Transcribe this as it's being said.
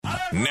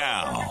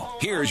Now,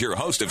 here's your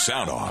host of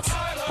Sound Off,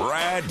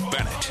 Brad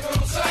Bennett.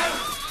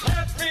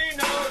 Let me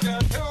know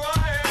just who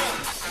I am.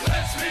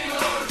 Let me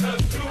know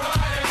just who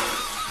I am.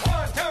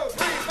 1, 2,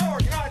 3, 4,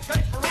 United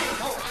States Marine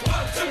Corps.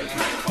 1, 2, 3,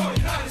 4,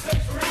 United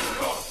States Marine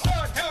Corps.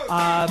 1,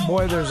 2, 3.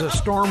 Boy, there's a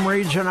storm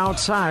raging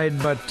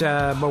outside, but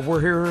we're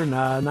here in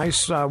a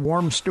nice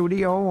warm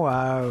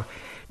studio.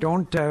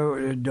 Don't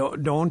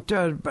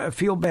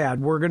feel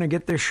bad. We're going to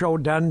get this show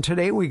done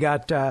today. We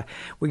got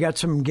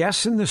some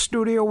guests in the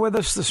studio with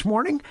us this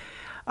morning.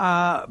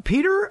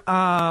 Peter,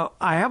 I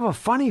have a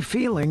funny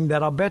feeling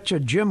that I'll bet you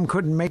Jim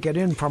couldn't make it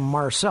in from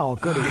Marcel,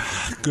 could he?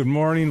 Good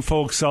morning,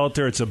 folks out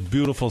there. It's a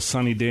beautiful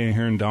sunny day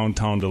here in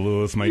downtown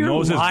Duluth.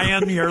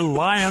 You're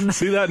lying.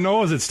 See that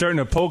nose? It's starting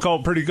to poke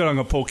out pretty good. I'm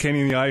going to poke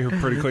Kenny in the eye here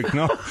pretty quick.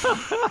 No.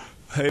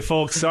 Hey,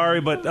 folks, sorry,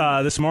 but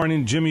this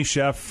morning, Jimmy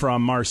Chef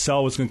from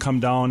Marcel was going to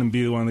come down and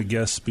be one of the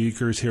guest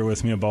speakers here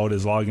with me about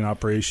his logging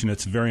operation.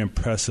 It's a very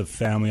impressive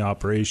family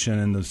operation,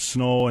 and the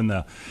snow and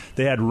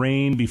they had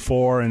rain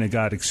before, and it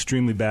got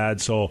extremely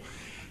bad, so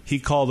he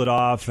called it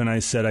off, and I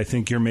said, I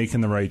think you're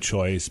making the right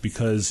choice,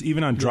 because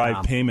even on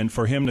drive payment,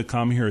 for him to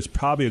come here is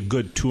probably a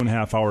good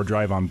 2.5-hour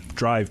drive on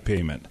drive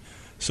payment.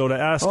 So to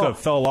ask a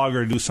fellow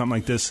logger to do something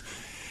like this,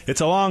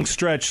 it's a long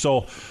stretch,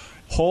 so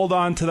hold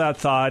on to that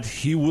thought.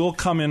 He will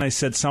come in, I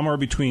said, somewhere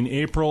between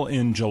April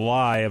and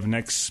July of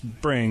next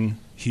spring.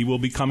 He will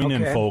be coming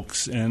in,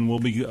 folks, and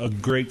will be a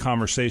great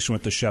conversation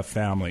with the Chef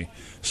family.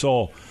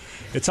 So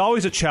it's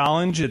always a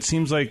challenge. It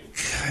seems like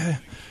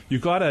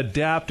you've got to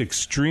adapt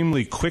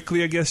extremely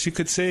quickly, I guess you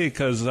could say,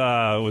 because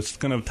I was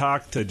going to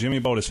talk to Jimmy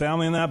about his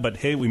family and that, but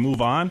hey, we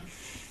move on.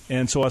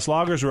 And so us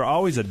loggers, we're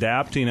always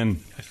adapting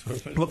and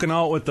looking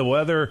out with the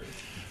weather.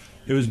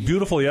 It was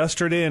beautiful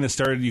yesterday, and it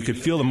started. You could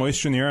feel the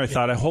moisture in the air. I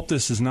thought, I hope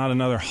this is not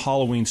another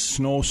Halloween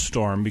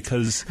snowstorm,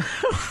 because,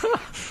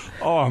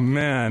 oh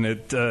man,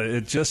 it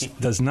just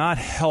does not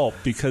help,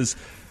 because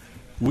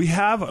we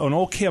have an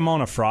okay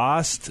amount of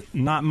frost,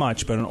 not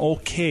much, but an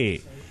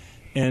okay.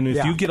 And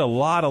if you get a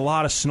lot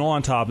of snow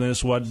on top of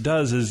this, what it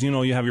does is,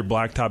 you have your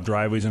blacktop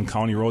driveways and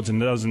county roads,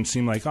 and it doesn't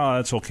seem like, oh,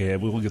 that's okay,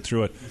 we'll get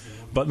through it.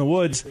 But in the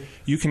woods,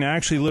 you can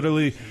actually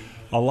literally.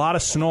 A lot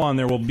of snow on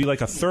there will be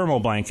like a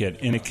thermal blanket,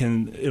 and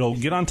it'll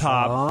get on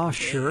top. Oh,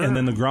 sure. And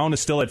then the ground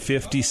is still at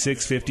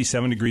 56,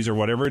 57 degrees or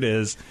whatever it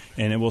is,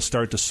 and it will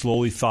start to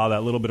slowly thaw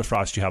that little bit of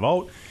frost you have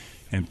out,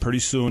 and pretty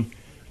soon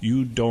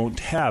you don't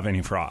have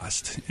any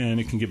frost, and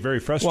it can get very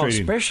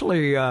frustrating.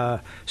 Well,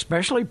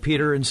 especially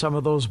Peter, in some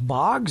of those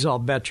bogs, I'll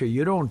bet you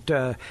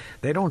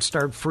they don't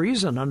start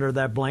freezing under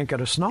that blanket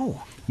of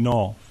snow.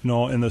 No,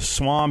 and the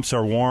swamps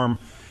are warm,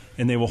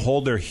 and they will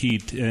hold their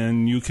heat,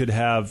 and you could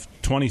have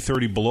 20,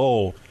 30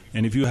 below,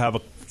 and if you have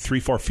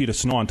 3-4 feet of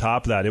snow on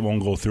top of that, it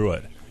won't go through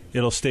it.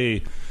 It'll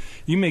stay.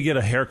 You may get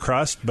a hair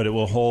crust, but it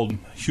will hold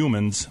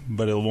humans,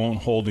 but it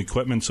won't hold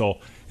equipment, so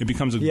it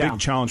becomes a big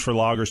challenge for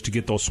loggers to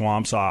get those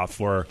swamps off,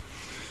 where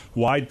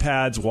wide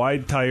pads,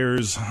 wide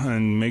tires,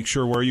 and make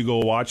sure where you go,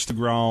 watch the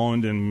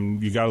ground,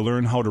 and you got to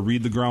learn how to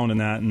read the ground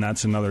and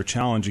that's another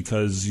challenge,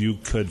 because you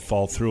could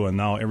fall through, and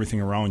now everything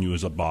around you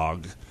is a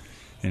bog.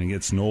 And it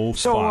gets no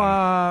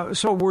fun.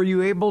 So were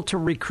you able to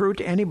recruit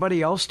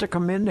anybody else to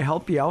come in to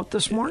help you out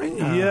this morning?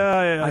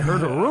 Yeah. I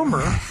heard a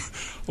rumor.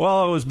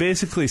 Well, it was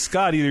basically,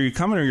 Scott, either you're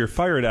coming or you're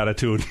fired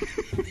attitude.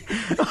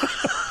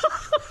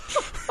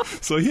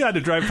 So he had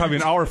to drive probably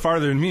an hour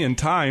farther than me in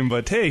time,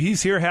 but hey,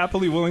 he's here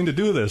happily willing to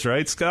do this,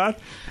 right, Scott?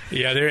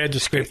 Yeah, they had to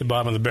scrape the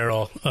bottom of the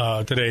barrel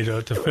today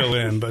to fill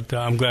in, but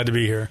I'm glad to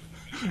be here.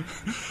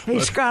 Hey,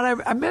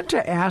 Scott, I meant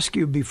to ask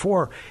you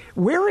before,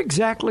 where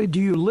exactly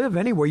do you live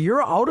anyway?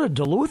 You're out of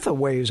Duluth a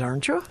ways,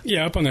 aren't you?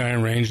 Yeah, up on the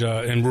Iron Range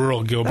in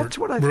rural Gilbert. That's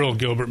what I rural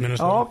Gilbert,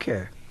 Minnesota. Oh,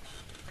 okay.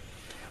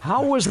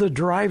 How was the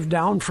drive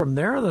down from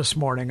there this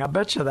morning? I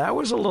bet you that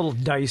was a little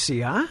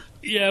dicey, huh?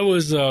 Yeah, it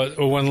was a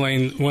one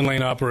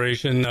lane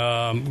operation,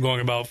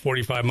 going about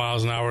 45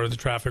 miles an hour. The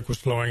traffic was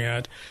flowing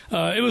at.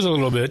 It was a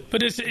little bit,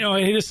 but it's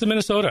it's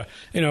Minnesota.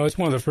 It's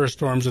one of the first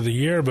storms of the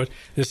year, but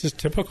this is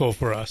typical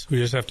for us. We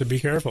just have to be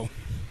careful.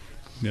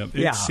 Yep.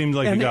 It seemed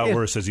like it got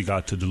worse as you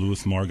got to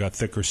Duluth more, got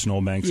thicker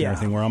snowbanks and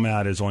everything. Where I'm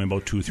at is only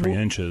about 2-3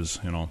 inches,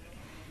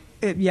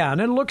 and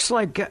it looks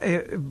like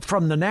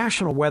from the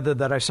national weather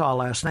that I saw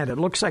last night, it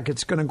looks like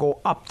it's going to go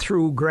up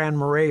through Grand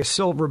Marais,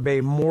 Silver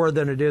Bay more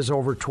than it is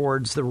over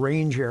towards the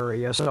range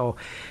area. So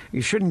you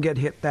shouldn't get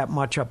hit that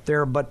much up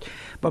there. But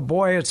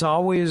boy, it's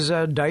always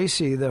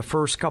dicey. The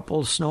first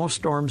couple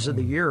snowstorms of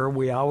the year,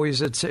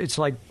 it's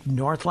like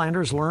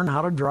Northlanders learn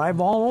how to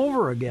drive all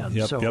over again.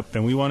 Yep.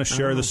 And we want to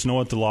share the snow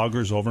with the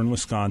loggers over in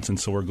Wisconsin.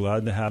 So we're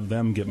glad to have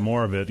them get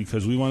more of it,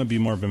 because we want to be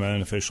more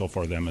beneficial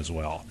for them as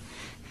well.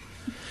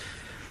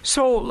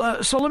 So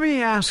let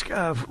me ask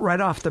right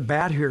off the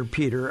bat here,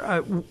 Peter.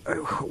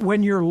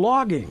 When you're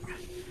logging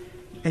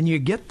and you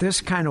get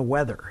this kind of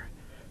weather,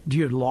 do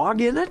you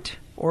log in it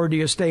or do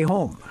you stay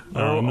home?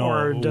 No,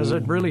 or does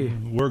it really?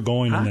 We're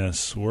going in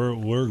this.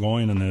 We're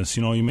going in this.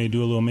 You may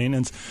do a little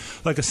maintenance.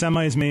 Like a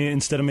semis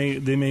may,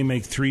 they may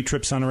make 3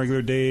 trips on a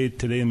regular day.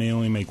 Today they may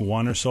only make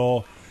 1 or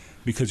so.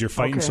 because you're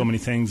fighting Okay. so many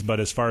things. But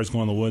as far as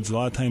going in the woods, a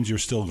lot of times you're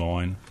still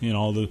going. You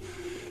know,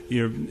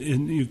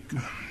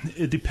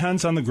 it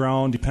depends on the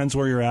ground, depends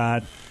where you're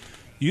at.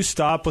 You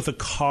stop with a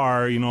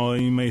car, you know,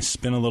 you may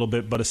spin a little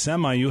bit, but a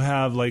semi, you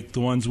have like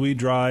the ones we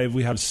drive,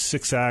 we have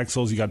 6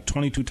 axles, you got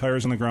 22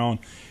 tires on the ground.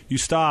 You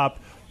stop,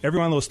 every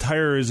one of those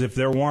tires, if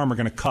they're warm, are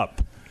going to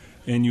cup.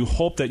 And you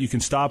hope that you can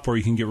stop where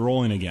you can get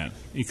rolling again.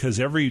 Because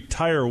every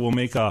tire will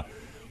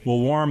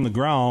warm the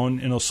ground,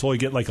 and it'll slowly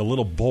get like a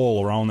little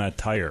bowl around that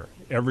tire,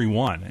 every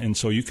one. And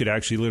so you could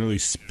actually literally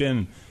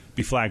spin,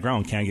 be flat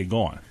ground, can't get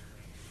going.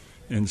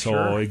 And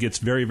so it gets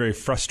very, very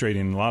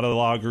frustrating. A lot of the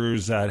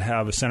loggers that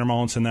have a center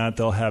mounts and that,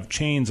 they'll have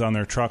chains on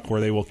their truck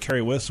where they will carry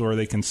it with, or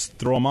they can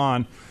throw them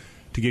on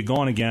to get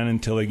going again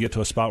until they get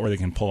to a spot where they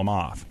can pull them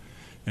off.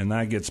 And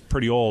that gets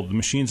pretty old. The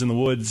machines in the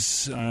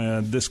woods,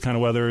 this kind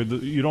of weather,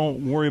 you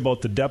don't worry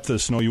about the depth of the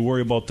snow. You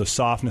worry about the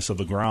softness of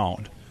the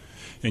ground.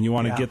 And you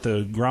want to get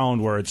the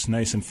ground where it's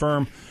nice and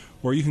firm,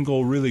 where you can go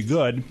really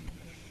good.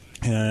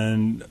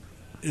 And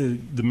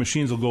the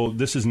machines will go,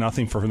 this is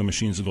nothing for the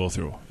machines to go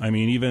through. I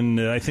mean, even,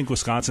 I think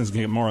Wisconsin's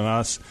going to get more than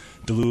us.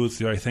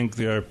 Duluth, I think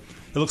it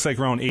looks like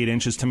around 8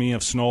 inches to me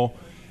of snow.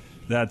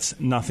 That's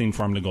nothing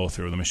for them to go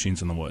through, the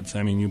machines in the woods.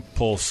 I mean, you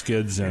pull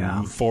skids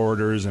and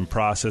forwarders and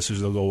processors,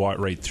 they'll go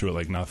right through it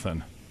like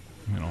nothing.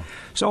 You know.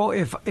 So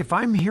if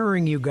I'm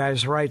hearing you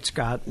guys right,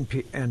 Scott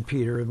and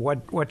Peter,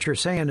 what you're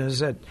saying is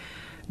that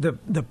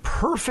the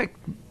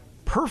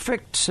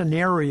perfect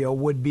scenario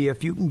would be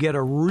if you can get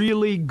a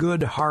really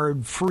good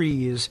hard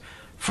freeze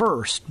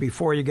first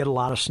before you get a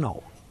lot of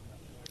snow.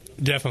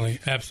 Definitely,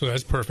 absolutely,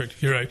 that's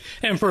perfect. You're right,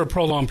 and for a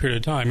prolonged period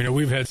of time. You know,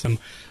 we've had some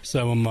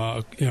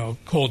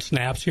cold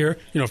snaps here.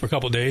 You know, for a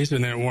couple of days,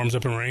 and then it warms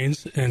up and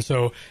rains, and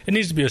so it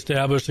needs to be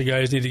established. The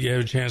guys need to get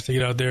a chance to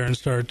get out there and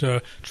start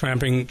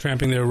tramping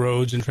their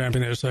roads and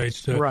tramping their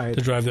sites to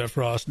drive that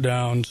frost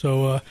down.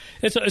 So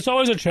it's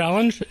always a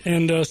challenge.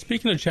 And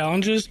speaking of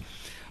challenges,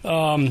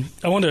 I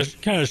want to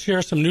kind of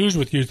share some news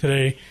with you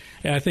today.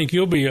 And I think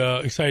you'll be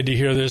excited to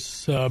hear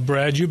this.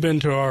 Brad, you've been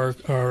to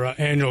our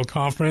annual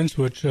conference,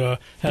 which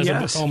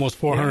has almost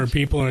 400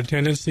 people in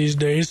attendance these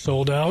days,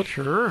 sold out.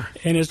 Sure.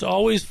 And it's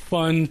always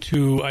fun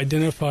to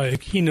identify a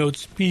keynote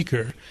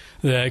speaker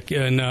that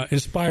can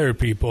inspire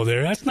people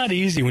there. That's not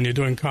easy when you're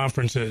doing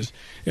conferences.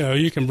 You know,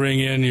 you can bring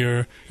in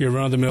your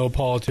run-of-the-mill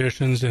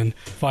politicians, and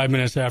 5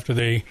 minutes after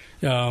they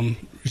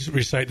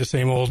recite the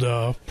same old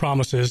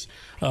promises,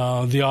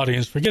 the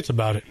audience forgets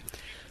about it.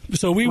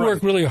 So we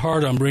work really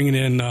hard on bringing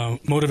in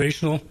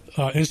motivational,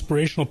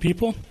 inspirational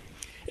people.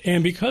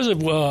 And because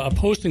of a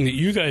posting that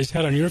you guys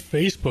had on your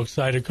Facebook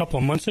site a couple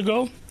of months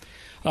ago,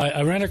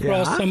 I ran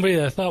across somebody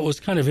that I thought was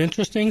kind of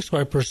interesting, so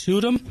I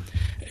pursued him.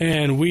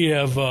 And we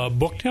have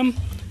booked him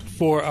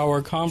for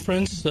our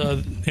conference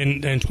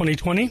in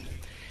 2020.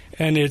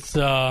 And it's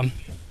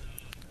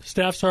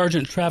Staff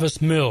Sergeant Travis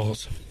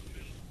Mills.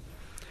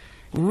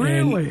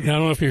 Really? And I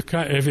don't know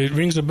if it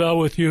rings a bell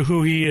with you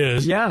who he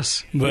is.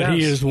 Yes. But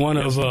he is one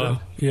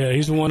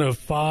he's one of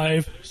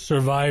 5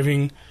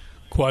 surviving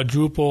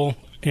quadruple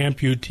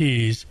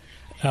amputees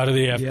out of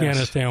the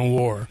Afghanistan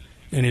war.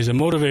 And he's a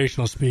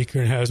motivational speaker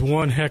and has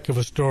one heck of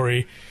a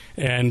story.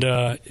 And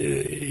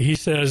he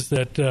says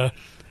that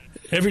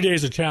every day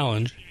is a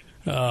challenge,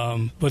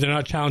 but they're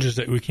not challenges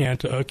that we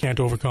can't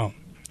overcome.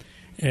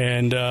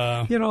 And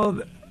I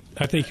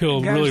think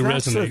he'll really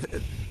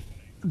resonate.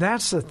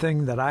 That's the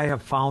thing that I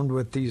have found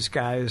with these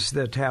guys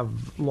that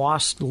have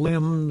lost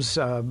limbs,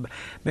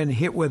 been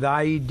hit with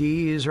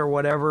IEDs or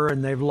whatever,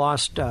 and they've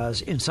lost,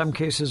 in some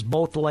cases,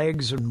 both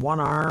legs and one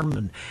arm,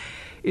 and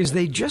is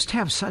they just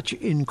have such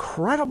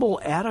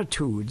incredible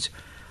attitudes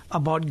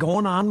about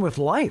going on with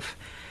life.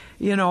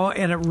 You know,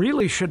 and it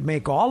really should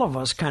make all of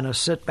us kind of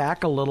sit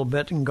back a little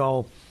bit and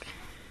go,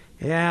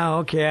 yeah,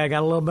 okay, I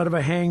got a little bit of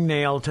a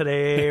hangnail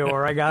today,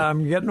 or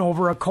I'm getting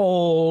over a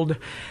cold.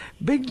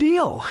 Big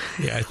deal.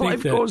 Yeah, I think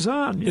life goes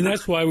on. And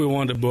that's why we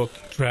wanted to book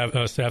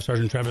Staff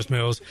Sergeant Travis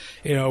Mills.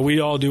 You know, we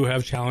all do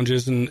have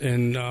challenges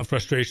and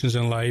frustrations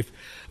in life,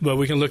 but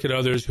we can look at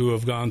others who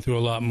have gone through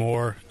a lot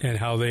more and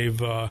how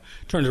they've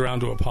turned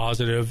around to a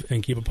positive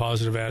and keep a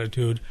positive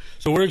attitude.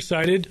 So we're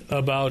excited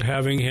about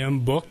having him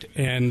booked,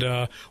 and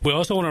we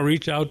also want to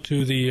reach out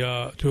to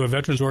a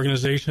veterans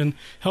organization.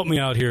 Help me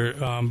out here,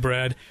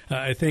 Brad.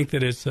 I think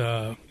that it's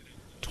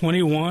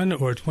 21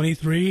 or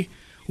 23.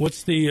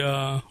 What's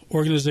the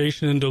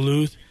organization in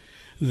Duluth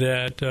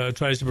that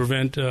tries to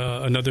prevent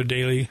another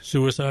daily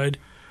suicide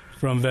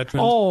from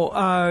veterans?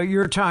 Oh,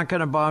 you're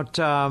talking about,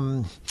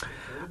 God.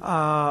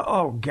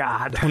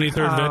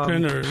 23rd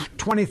Veteran? Or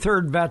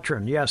 23rd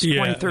Veteran, yes.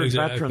 Yeah, 23rd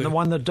exactly. Veteran, the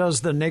one that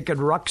does the naked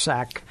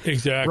rucksack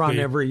Exactly. run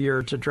every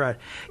year to try.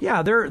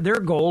 Yeah, their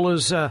goal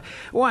is,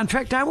 in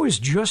fact, I was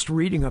just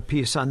reading a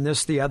piece on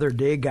this the other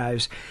day,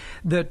 guys,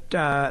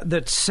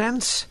 that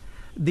since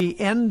the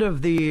end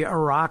of the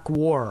Iraq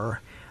War,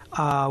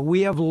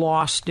 we have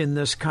lost in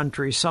this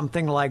country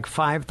something like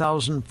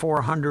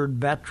 5,400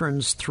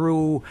 veterans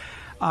through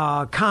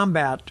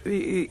combat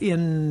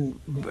in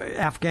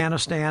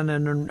Afghanistan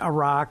and in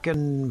Iraq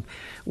and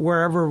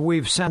wherever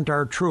we've sent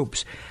our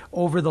troops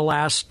over the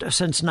last,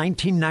 since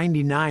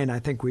 1999, I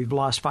think we've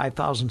lost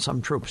 5,000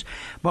 some troops.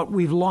 But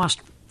we've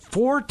lost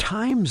 4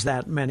 times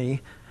that many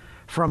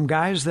from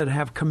guys that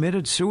have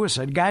committed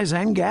suicide, guys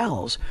and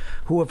gals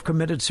who have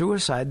committed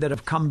suicide that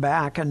have come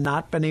back and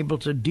not been able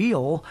to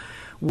deal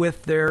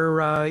with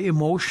their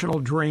emotional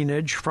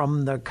drainage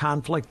from the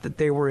conflict that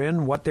they were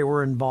in, what they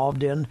were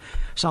involved in,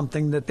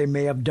 something that they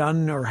may have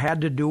done or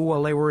had to do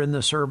while they were in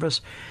the service.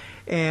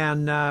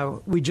 And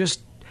we just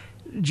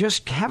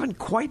haven't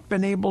quite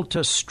been able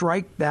to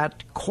strike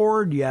that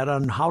chord yet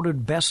on how to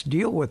best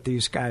deal with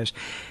these guys.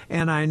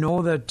 And I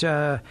know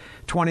that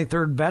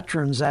 23rd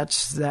Veterans,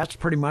 that's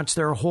pretty much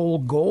their whole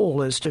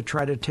goal, is to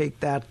try to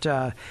take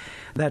that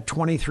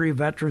 23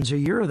 veterans a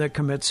year that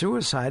commit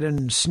suicide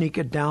and sneak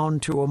it down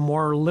to a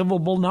more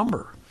livable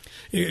number.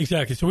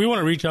 Exactly. So we want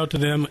to reach out to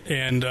them,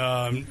 and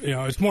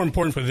it's more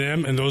important for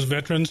them and those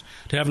veterans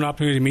to have an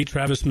opportunity to meet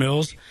Travis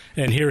Mills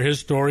and hear his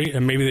story,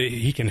 and maybe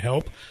he can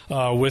help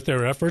with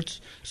their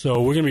efforts.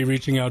 So we're going to be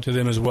reaching out to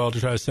them as well to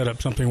try to set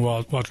up something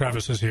while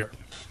Travis is here.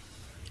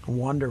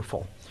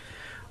 Wonderful.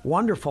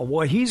 Wonderful.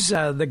 Well, he's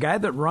the guy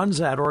that runs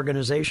that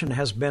organization,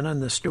 has been in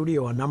the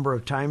studio a number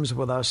of times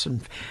with us.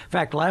 In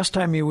fact, last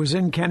time he was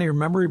in, Kenny,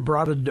 remember he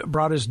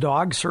brought his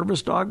dog,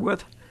 service dog,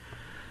 with?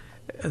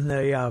 And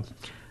the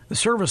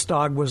service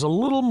dog was a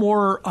little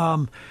more,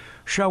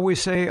 shall we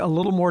say, a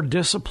little more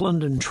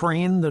disciplined and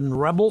trained than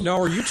Rebel.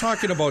 Now, are you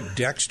talking about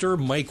Dexter,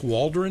 Mike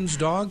Waldron's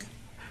dog?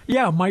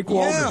 Yeah, Mike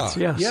Waldron's,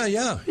 yes.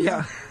 Yeah.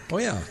 Oh,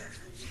 yeah.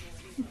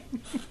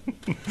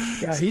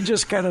 Yeah, he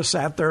just kind of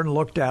sat there and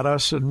looked at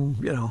us, and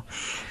it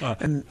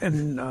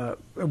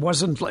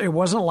wasn't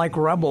like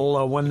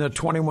Rebel when the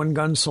 21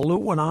 gun salute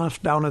went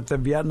off down at the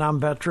Vietnam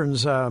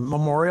Veterans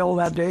Memorial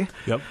that day.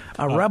 Yep.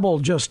 Rebel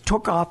just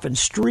took off and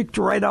streaked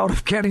right out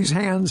of Kenny's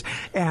hands,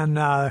 and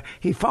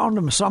he found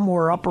him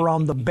somewhere up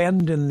around the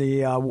bend in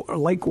the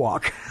lake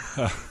walk.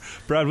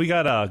 Brad, we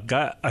got a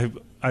guy.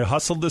 I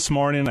hustled this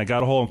morning. I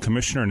got a hold of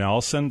Commissioner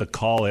Nelson to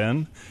call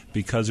in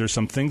because there's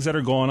some things that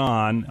are going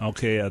on,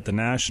 okay, at the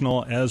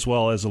national as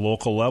well as the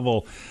local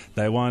level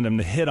that I wanted him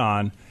to hit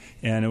on.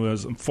 And it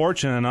was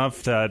fortunate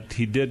enough that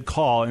he did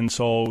call, and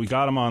so we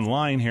got him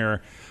online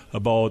here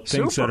about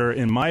things that are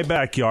in my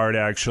backyard,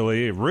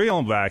 actually,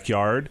 real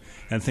backyard,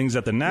 and things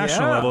at the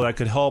national level that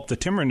could help the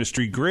timber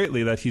industry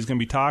greatly that he's going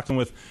to be talking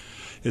with.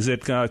 Is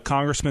it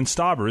Congressman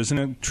Stauber? Isn't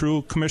it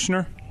true,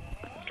 Commissioner?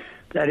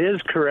 That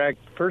is correct.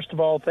 First of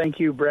all, thank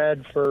you,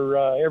 Brad, for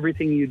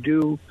everything you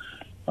do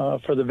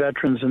for the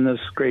veterans in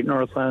this great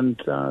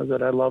Northland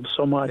that I love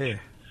so much. Hey.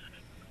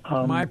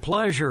 My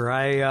pleasure.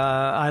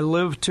 I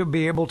live to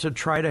be able to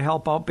try to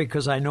help out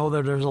because I know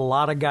that there's a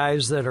lot of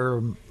guys that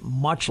are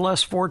much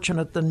less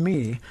fortunate than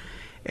me.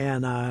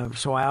 And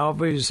so I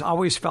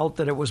always felt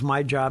that it was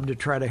my job to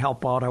try to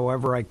help out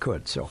however I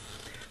could. So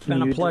it's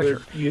been a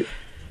pleasure.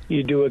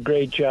 You do a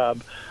great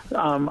job.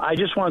 I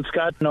just want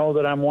Scott to know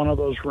that I'm one of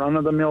those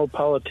run-of-the-mill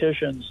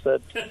politicians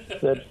that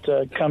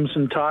comes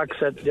and talks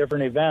at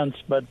different events.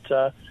 But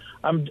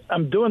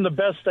I'm doing the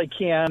best I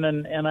can.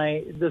 And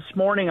this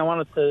morning I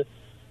wanted to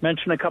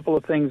mention a couple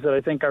of things that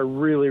I think are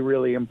really,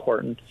 really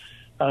important.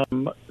 At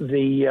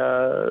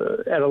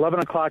 11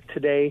 o'clock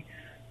today,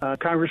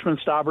 Congressman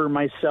Stauber and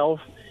myself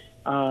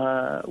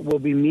will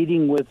be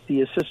meeting with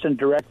the Assistant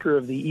Director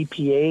of the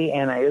EPA,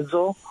 Anna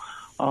Idzel,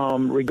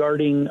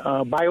 regarding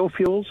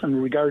biofuels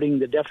and regarding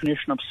the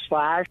definition of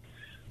slash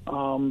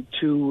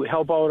to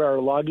help out our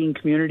logging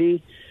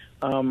community.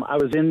 I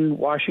was in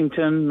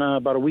Washington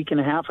about a week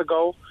and a half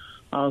ago,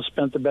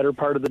 spent the better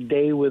part of the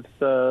day with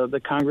the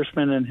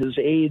congressman and his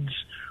aides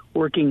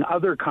working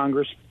other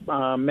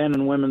men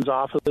and women's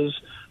offices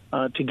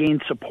to gain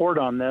support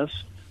on this.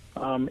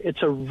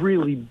 It's a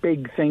really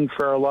big thing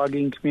for our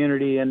logging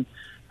community, and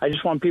I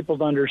just want people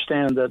to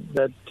understand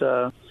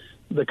that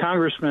the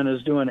congressman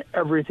is doing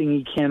everything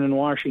he can in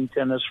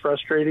Washington, as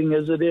frustrating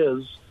as it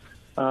is.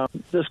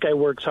 This guy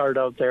works hard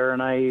out there,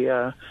 and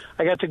I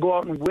got to go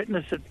out and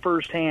witness it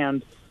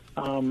firsthand,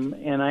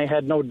 and I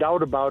had no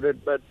doubt about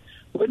it. But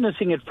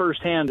witnessing it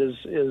firsthand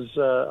is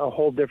a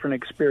whole different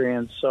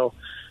experience. So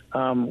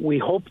we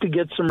hope to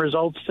get some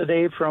results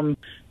today from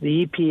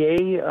the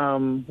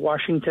EPA.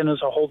 Washington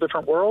is a whole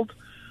different world,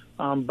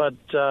 but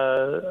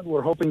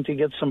we're hoping to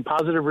get some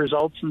positive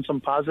results and some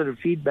positive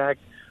feedback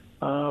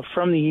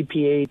from the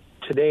EPA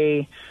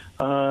today,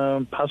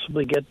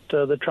 possibly get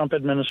the Trump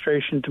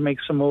administration to make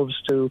some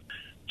moves to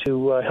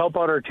help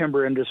out our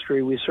timber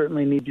industry. We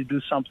certainly need to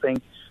do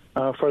something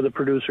for the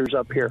producers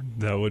up here.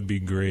 That would be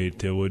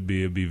great. It'd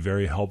be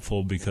very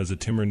helpful because the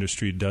timber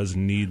industry does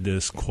need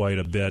this quite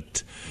a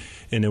bit.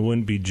 And it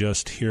wouldn't be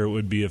just here. It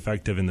would be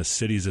effective in the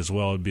cities as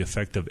well. It would be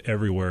effective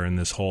everywhere in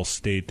this whole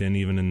state and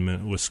even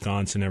in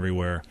Wisconsin,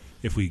 everywhere,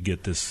 if we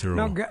get this through.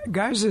 Now,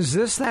 guys, is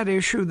this that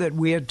issue that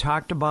we had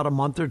talked about a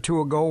month or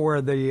two ago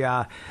where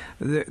the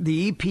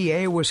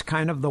EPA was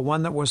kind of the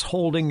one that was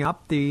holding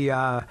up the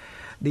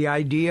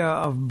idea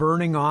of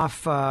burning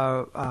off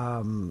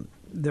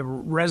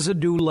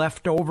residue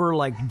left over,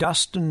 like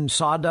dust and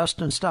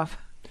sawdust and stuff?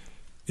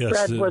 Yes.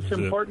 Brad, what's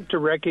important to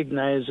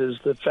recognize is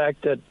the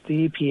fact that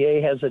the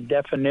EPA has a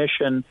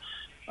definition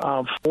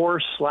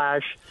for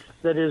slash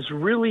that is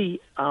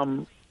really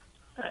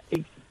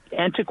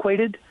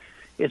antiquated.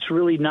 It's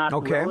really not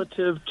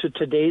relative to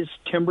today's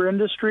timber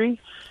industry,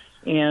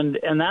 and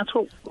that's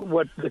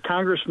what the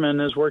congressman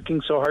is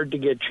working so hard to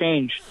get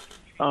changed.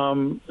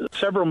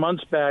 Several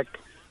months back,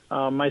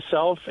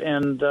 myself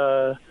and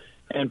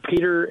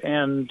Peter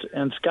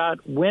and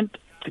Scott went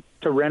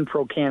to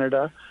Renpro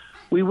Canada.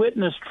 We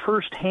witnessed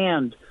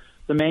firsthand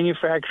the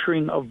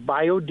manufacturing of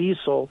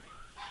biodiesel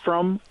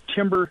from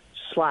timber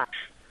slash.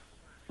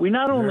 We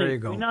not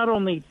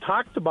only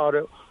talked about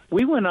it,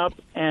 we went up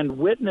and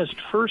witnessed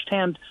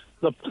firsthand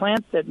the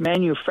plant that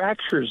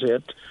manufactures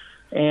it,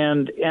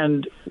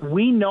 and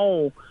we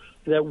know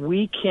that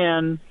we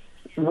can,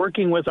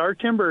 working with our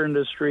timber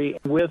industry,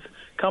 with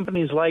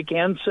companies like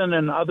Ensign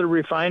and other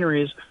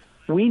refineries,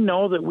 we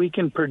know that we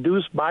can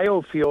produce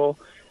biofuel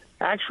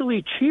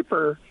actually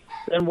cheaper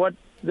than what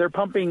they're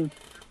pumping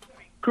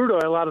crude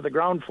oil out of the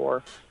ground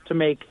for to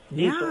make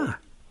diesel.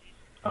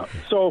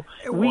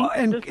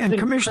 And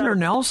Commissioner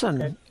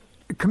Nelson,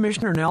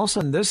 Commissioner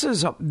Nelson, this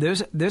is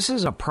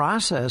a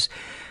process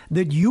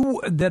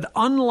that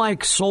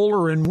unlike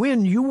solar and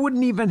wind, you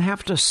wouldn't even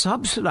have to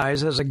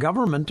subsidize as a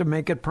government to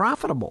make it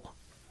profitable.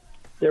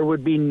 There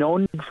would be no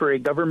need for a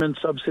government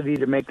subsidy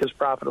to make this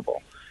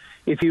profitable.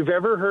 If you've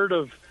ever heard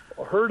of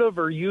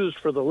or used,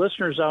 for the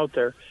listeners out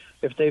there,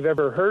 if they've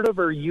ever heard of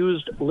or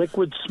used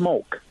liquid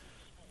smoke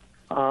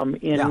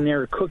in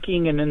their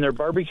cooking and in their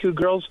barbecue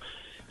grills,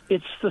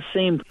 it's the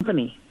same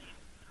company.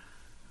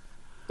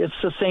 It's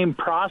the same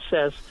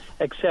process,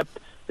 except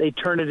they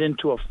turn it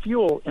into a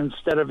fuel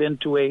instead of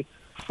into a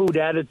food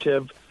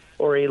additive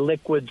or a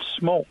liquid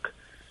smoke.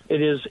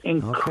 It is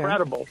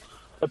incredible. Okay.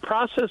 The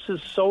process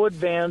is so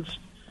advanced,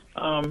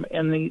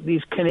 and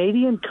these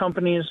Canadian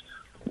companies,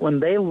 when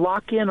they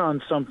lock in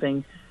on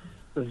something,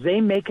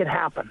 they make it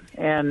happen.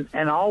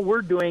 And all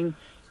we're doing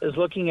is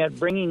looking at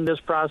bringing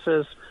this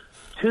process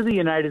to the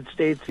United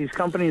States. These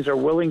companies are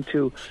willing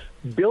to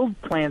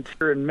build plants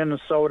here in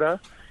Minnesota.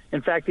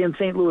 In fact, in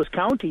St. Louis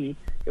County,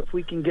 if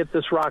we can get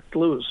this rocked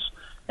loose.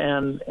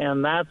 And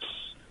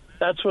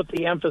that's what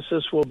the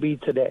emphasis will be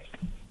today.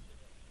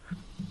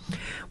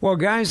 Well,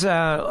 guys,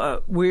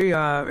 we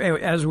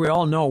as we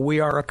all know, we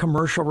are a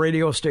commercial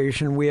radio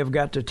station. We have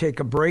got to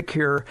take a break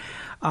here.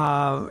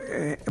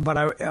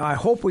 But I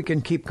hope we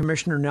can keep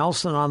Commissioner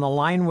Nelson on the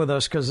line with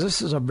us, because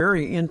this is a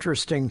very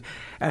interesting,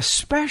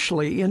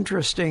 especially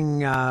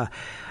interesting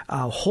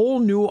a whole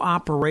new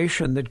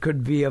operation that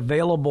could be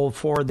available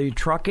for the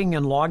trucking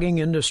and logging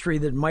industry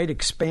that might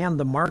expand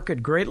the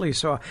market greatly.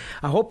 So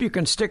I hope you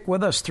can stick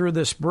with us through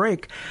this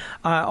break.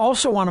 I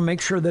also want to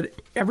make sure that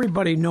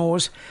everybody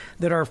knows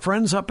that our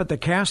friends up at the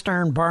Cast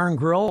Iron Bar and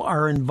Grill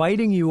are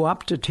inviting you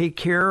up to take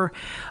care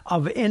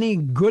of any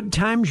good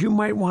times you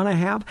might want to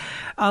have.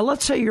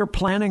 Let's say you're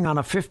planning on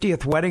a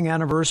 50th wedding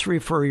anniversary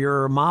for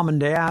your mom and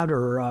dad,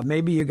 or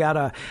maybe you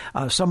got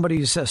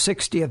somebody's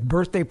 60th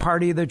birthday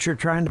party that you're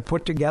trying to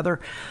put together.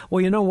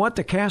 Well, you know what?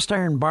 The Cast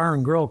Iron Bar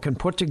and Grill can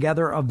put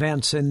together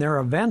events in their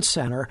event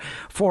center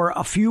for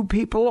a few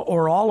people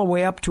or all the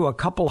way up to a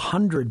couple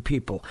hundred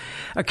people.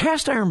 A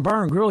Cast Iron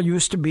Bar and Grill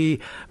used to be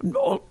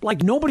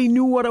like nobody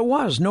knew what it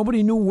was.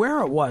 Nobody knew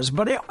where it was,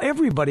 but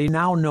everybody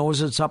now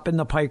knows it's up in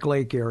the Pike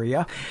Lake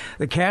area.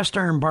 The Cast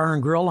Iron Bar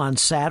and Grill on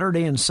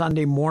Saturday and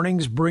Sunday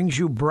mornings brings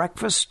you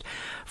breakfast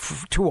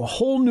to a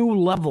whole new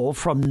level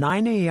from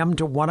 9 a.m.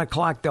 to 1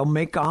 o'clock. They'll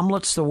make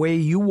omelets the way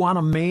you want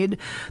them made.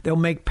 They'll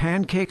make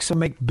pancakes. They'll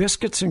make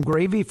biscuits and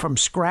gravy from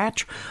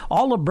scratch.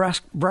 All the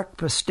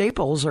breakfast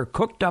staples are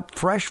cooked up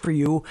fresh for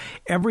you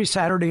every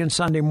Saturday and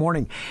Sunday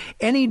morning.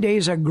 Any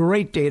day's a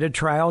great day to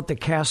try out the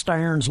Cast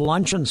Iron's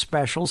luncheon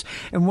specials.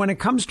 And when it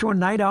comes to a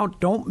night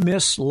out, don't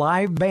miss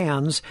live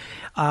bands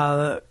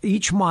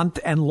each month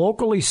and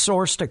locally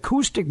sourced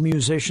acoustic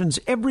musicians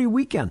every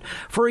weekend.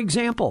 For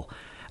example,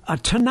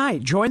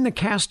 tonight, join the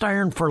Cast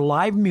Iron for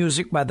live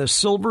music by the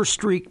Silver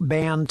Streak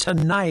Band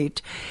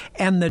tonight,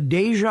 and the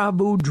Deja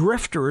Vu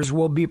Drifters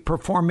will be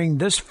performing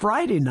this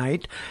Friday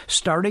night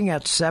starting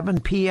at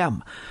 7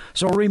 p.m.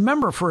 So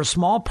remember, for a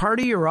small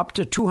party or up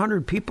to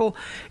 200 people,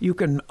 you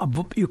can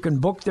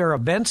book their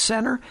event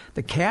center,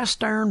 the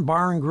Cast Iron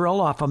Bar and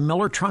Grill off of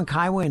Miller Trunk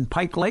Highway in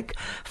Pike Lake.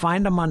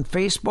 Find them on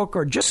Facebook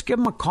or just give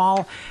them a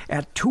call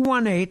at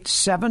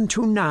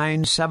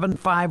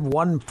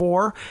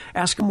 218-729-7514.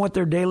 Ask them what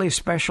their daily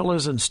special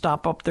is and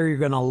stop up there. You're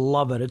going to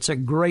love it. It's a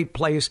great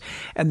place,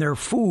 and their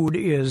food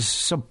is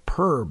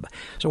superb.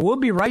 So we'll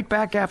be right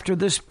back after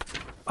this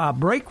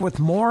break with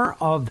more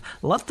of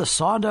Let the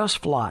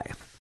Sawdust Fly.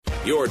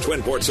 Your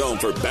Twin Ports home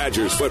for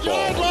Badgers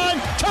football.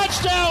 Sideline,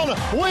 touchdown,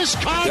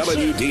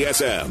 Wisconsin!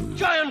 WDSM.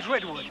 Giant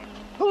redwood,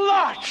 the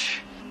larch,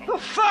 the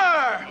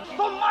fir,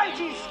 the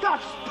mighty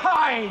Scots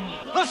pine,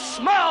 the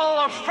smell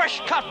of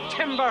fresh-cut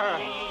timber,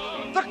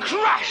 the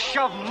crash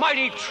of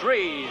mighty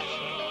trees.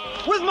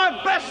 With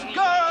my best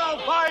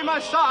girl by my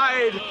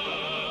side,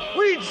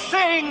 we'd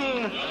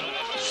sing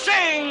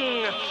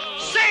Sing!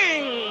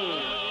 Sing!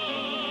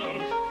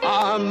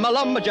 I'm a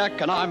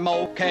lumberjack and I'm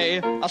okay.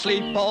 I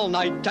sleep all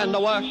night and I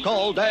work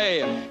all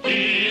day.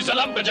 He's a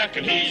lumberjack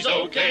and he's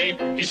okay.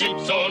 He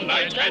sleeps all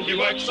night and he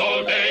works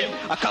all day.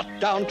 I cut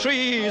down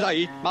trees, I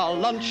eat my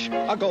lunch,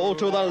 I go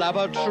to the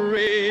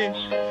laboratory.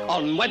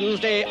 On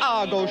Wednesday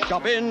I go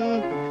shopping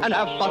and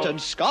have buttered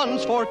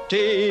scones for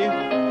tea.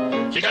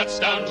 He cuts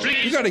down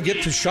trees. You got to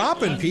get to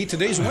shopping, Pete.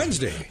 Today's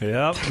Wednesday.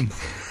 Yep.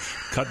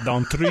 Cut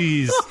down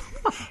trees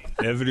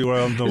everywhere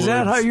on the Is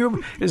that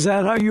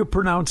how you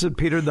pronounce it,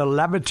 Peter? The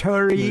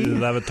lavatory? The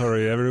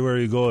lavatory. Everywhere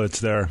you go, it's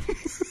there.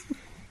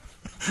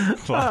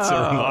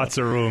 Lots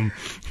of room.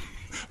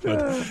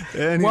 But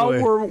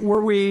anyway. Well,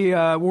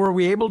 were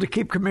we able to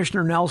keep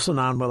Commissioner Nelson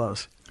on with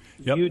us?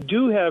 Yep. You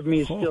do have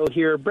me still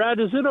here.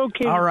 Brad, is it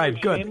okay All to right, do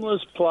a good.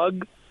 shameless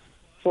plug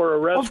for a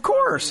restaurant Of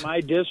course. in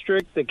my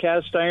district, the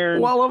Cast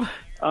Iron? Well,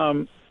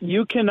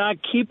 You cannot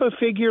keep a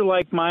figure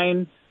like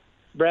mine,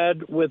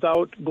 Brad,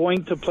 without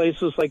going to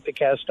places like the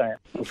Cast Iron,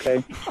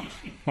 okay?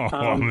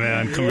 Oh,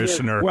 man,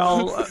 Commissioner.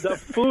 well, The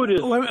food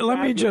is... let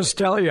me just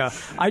tell you,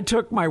 I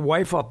took my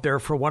wife up there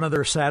for one of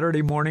their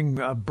Saturday morning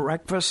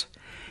breakfasts,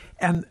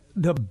 and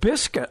the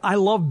biscuit, I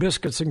love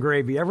biscuits and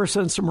gravy. Ever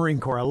since the Marine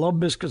Corps, I love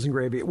biscuits and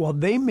gravy. Well,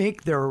 they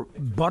make their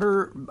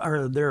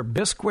their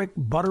Bisquick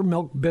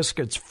buttermilk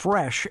biscuits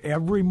fresh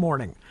every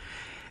morning.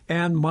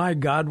 And my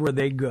God, were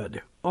they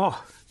good.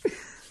 Oh,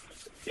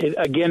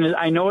 Again,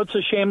 I know it's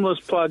a shameless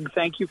plug.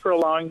 Thank you for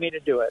allowing me to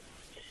do it.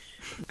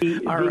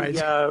 All right.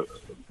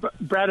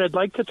 Brad, I'd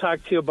like to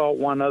talk to you about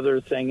one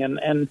other thing.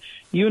 And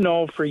you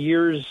know, for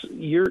years,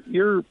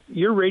 your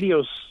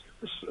radio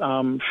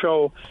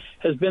show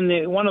has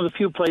been one of the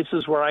few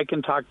places where I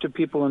can talk to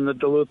people in the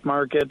Duluth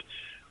market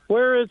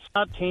where it's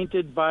not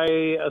tainted by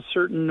a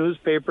certain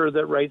newspaper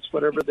that writes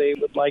whatever they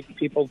would like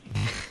people.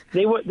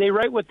 They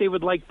write what they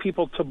would like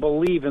people to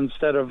believe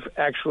instead of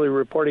actually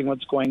reporting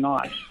what's going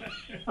on.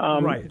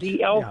 Right.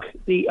 The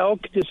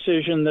elk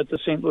decision that the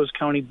St. Louis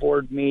County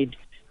Board made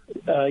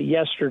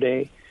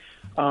yesterday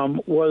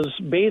was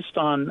based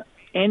on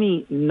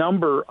any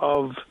number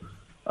of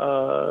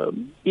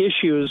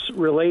issues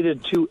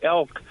related to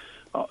elk,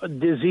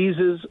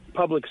 diseases,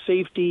 public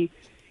safety,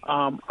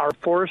 our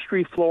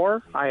forestry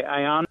floor.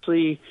 I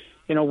honestly,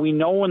 we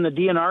know when the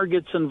DNR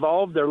gets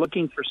involved, they're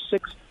looking for $6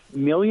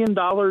 million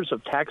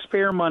of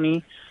taxpayer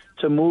money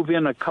to move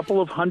in a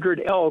couple of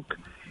hundred elk.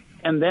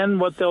 And then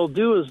what they'll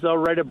do is they'll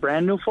write a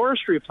brand new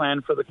forestry plan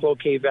for the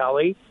Cloquet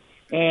Valley,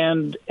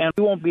 and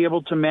we won't be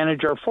able to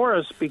manage our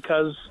forests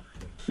because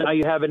now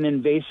you have an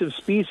invasive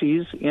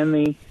species in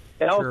the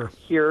elk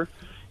here,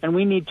 and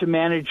we need to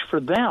manage for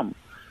them.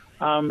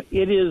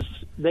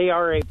 They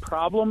are a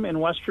problem in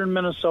western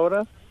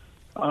Minnesota.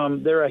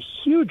 They're a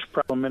huge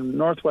problem in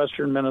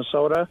northwestern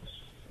Minnesota.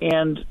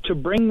 And to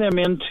bring them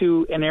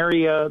into an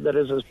area that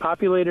is as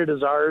populated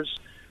as ours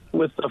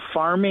with the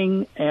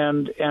farming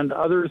and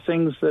other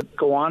things that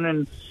go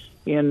on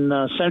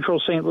in central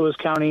St. Louis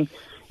County,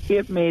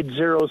 it made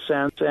zero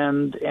sense.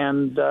 And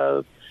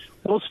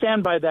we'll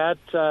stand by that.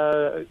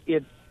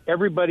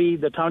 Everybody,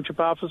 the Township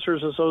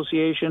Officers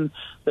Association,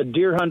 the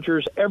deer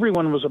hunters,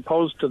 everyone was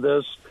opposed to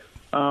this.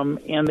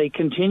 And they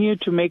continue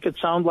to make it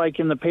sound like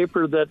in the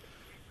paper that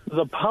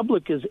the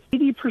public is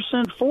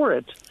 80% for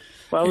it.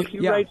 Well, if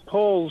you write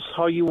polls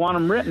how you want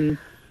them written,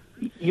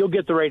 you'll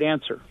get the right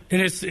answer.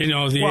 And it's, the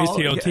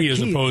ACLT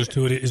is opposed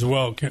to it as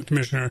well,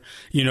 Commissioner.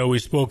 We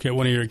spoke at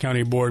one of your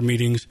county board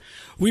meetings.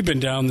 We've been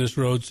down this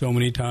road so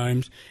many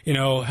times.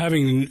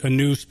 Having a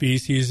new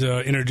species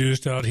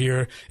introduced out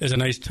here is a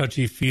nice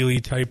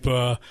touchy-feely type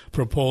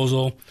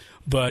proposal.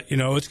 But, it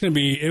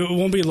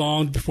won't be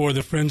long before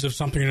the Friends of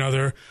Something or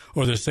Another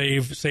or the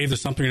Save the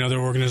Something or Another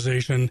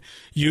organization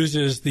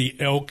uses the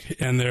elk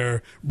and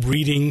their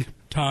breeding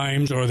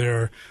times or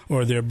their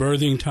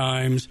birthing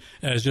times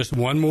as just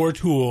one more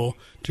tool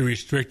to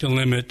restrict and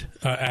limit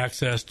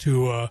access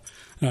to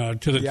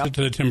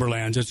the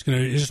timberlands. It's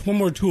just one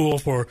more tool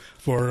for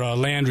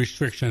land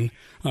restriction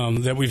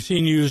that we've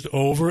seen used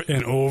over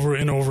and over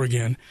and over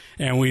again,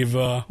 and we've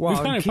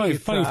finally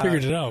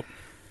figured it out.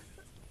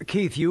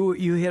 Keith, you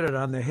hit it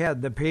on the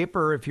head. The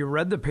paper, if you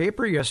read the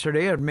paper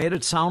yesterday, it made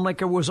it sound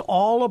like it was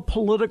all a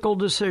political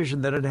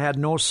decision, that it had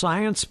no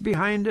science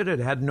behind it.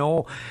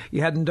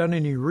 You hadn't done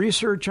any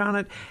research on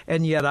it,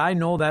 and yet I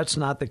know that's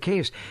not the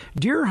case.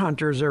 Deer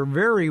hunters are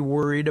very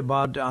worried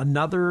about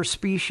another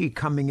species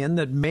coming in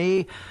that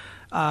may...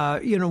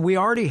 we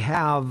already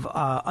have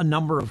a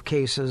number of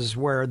cases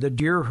where the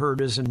deer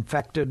herd is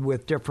infected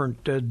with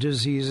different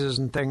diseases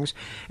and things.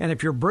 And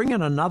if you're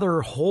bringing another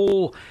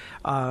whole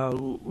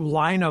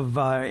line of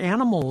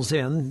animals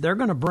in, they're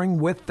going to bring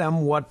with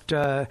them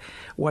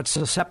what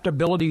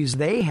susceptibilities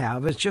they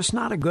have. It's just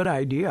not a good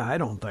idea, I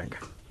don't think.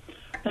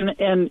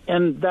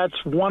 And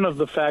that's one of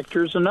the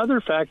factors.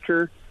 Another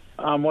factor,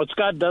 what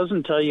Scott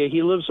doesn't tell you,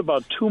 he lives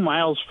about 2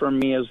 miles from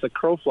me as the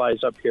crow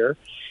flies up here.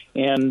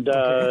 And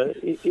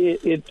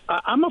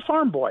I'm a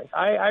farm boy.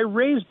 I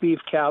raise beef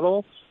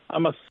cattle.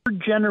 I'm a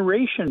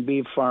third-generation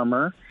beef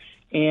farmer.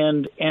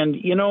 And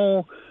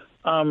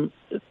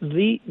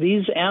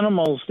these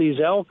animals, these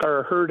elk, are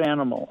a herd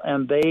animal,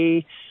 and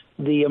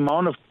the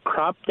amount of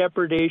crop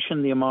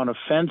depredation, the amount of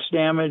fence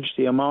damage,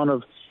 the amount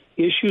of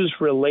issues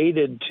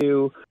related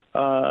to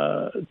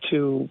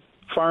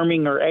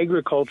farming or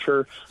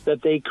agriculture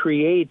that they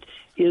create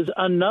is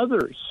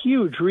another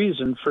huge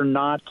reason for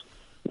not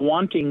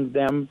wanting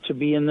them to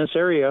be in this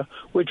area,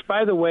 which,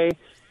 by the way,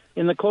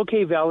 in the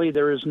Cloquet Valley,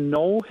 there is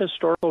no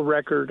historical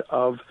record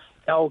of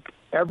elk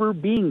ever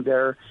being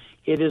there.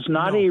 It is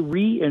not a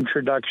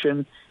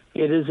reintroduction.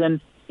 It is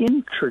an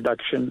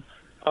introduction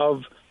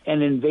of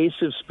an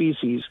invasive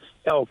species,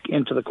 elk,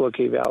 into the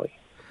Cloquet Valley.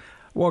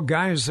 Well,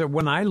 guys,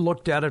 when I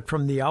looked at it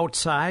from the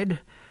outside,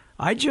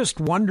 I just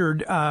wondered,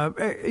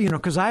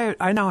 because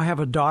I now have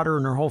a daughter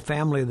and her whole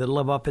family that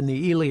live up in the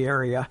Ely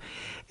area,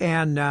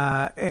 and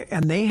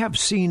they have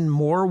seen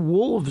more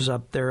wolves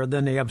up there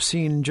than they have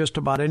seen just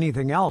about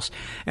anything else.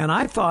 And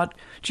I thought,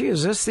 gee,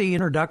 is this the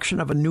introduction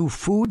of a new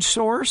food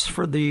source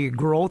for the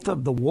growth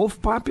of the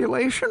wolf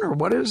population, or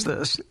what is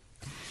this?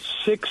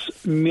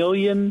 $6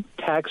 million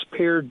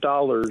taxpayer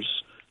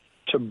dollars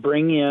to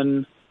bring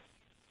in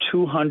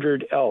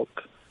 200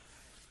 elk.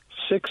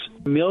 $6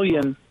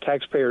 million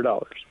taxpayer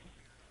dollars.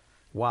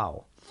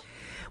 Wow.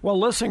 Well,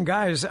 listen,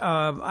 guys,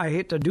 I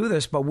hate to do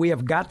this, but we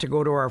have got to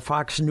go to our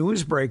Fox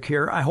News break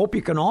here. I hope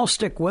you can all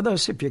stick with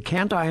us. If you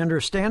can't, I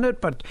understand it,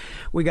 but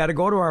we got to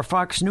go to our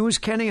Fox News,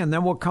 Kenny, and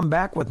then we'll come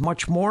back with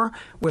much more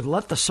with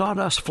Let the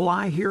Sawdust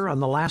Fly here on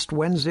the last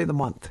Wednesday of the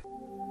month.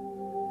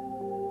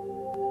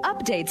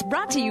 Updates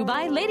brought to you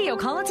by Lady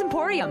O'Collins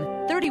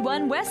Emporium,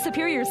 31 West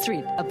Superior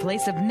Street, a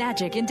place of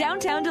magic in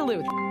downtown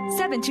Duluth.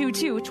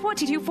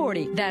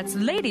 722-2240. That's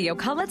Lady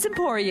O'Collins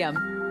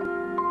Emporium.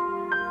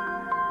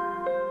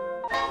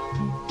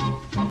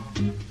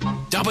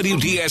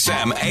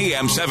 WDSM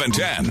AM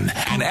 710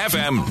 and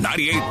FM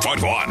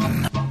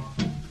 98.1.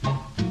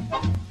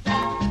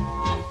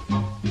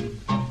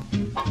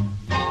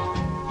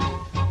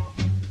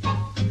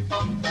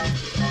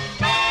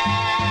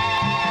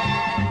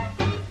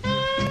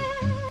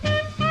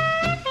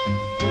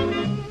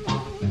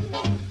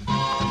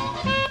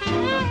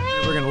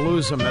 We're going to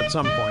lose them at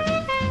some point.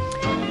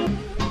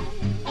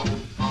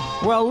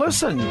 Well,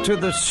 listen to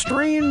the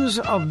strains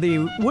of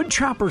the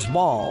Woodchopper's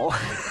Ball.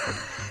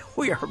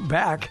 We are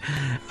back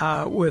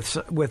with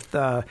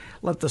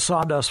Let the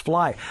Sawdust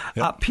Fly.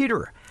 Yep.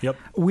 Peter, Yep.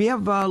 We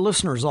have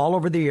listeners all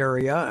over the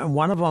area, and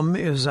one of them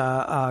is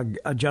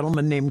a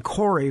gentleman named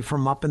Corey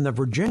from up in the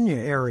Virginia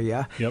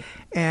area. Yep.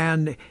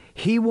 And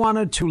he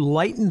wanted to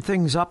lighten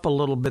things up a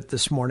little bit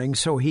this morning,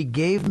 so he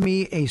gave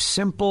me a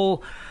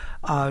simple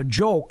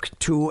joke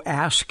to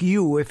ask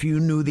you if you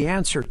knew the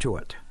answer to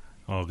it.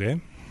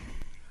 Okay.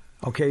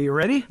 Okay, you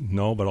ready?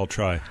 No, but I'll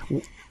try.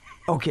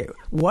 Okay,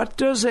 what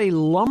does a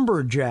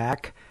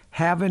lumberjack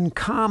have in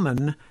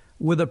common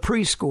with a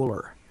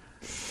preschooler?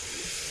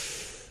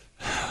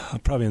 I'll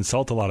probably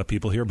insult a lot of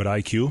people here, but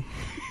IQ.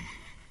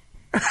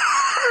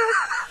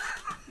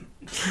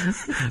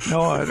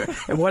 No,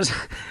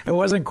 it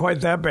wasn't quite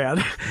that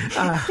bad,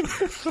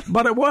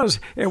 but it was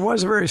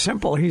very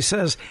simple. He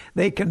says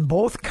they can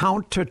both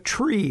count to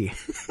tree.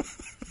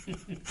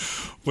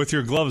 With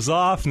your gloves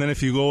off, and then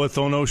if you go with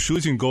no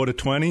shoes, you can go to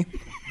 20.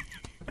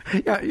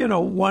 Yeah,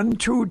 1,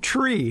 2,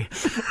 tree.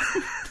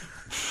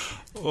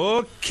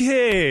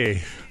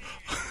 Okay.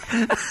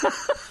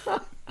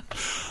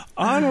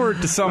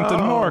 Onward to something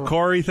more,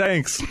 Corey.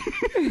 Thanks.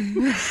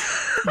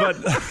 But,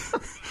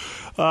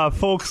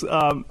 folks,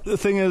 the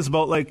thing is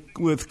about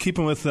with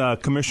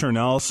Commissioner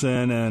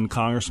Nelson and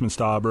Congressman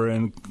Stauber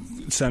and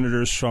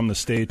senators from the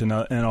state and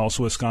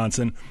also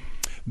Wisconsin,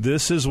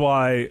 this is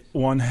why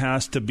one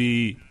has to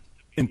be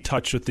in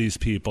touch with these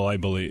people, I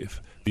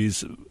believe,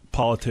 these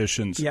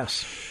politicians.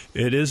 Yes.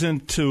 It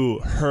isn't to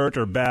hurt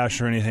or bash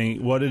or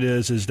anything. What it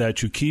is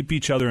that you keep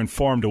each other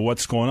informed of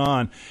what's going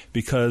on,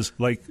 because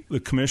like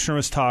the commissioner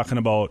was talking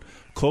about,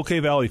 Cloquet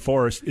Valley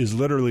Forest is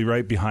literally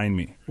right behind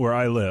me where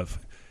I live.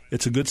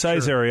 It's a good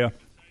size area.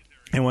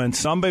 And when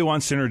somebody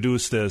wants to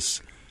introduce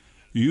this,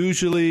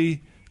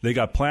 usually they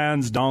got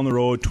plans down the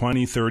road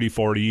 20, 30,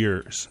 40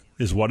 years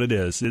is what it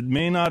is.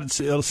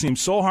 It'll seem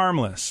so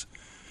harmless.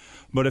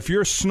 But if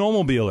you're a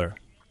snowmobiler,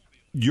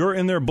 you're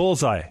in their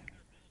bullseye.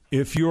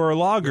 If you're a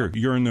logger,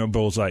 you're in their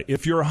bullseye.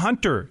 If you're a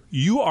hunter,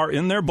 you are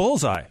in their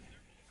bullseye.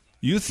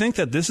 You think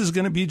that this is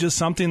going to be just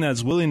something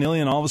that's willy-nilly,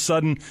 and all of a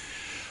sudden,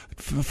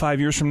 5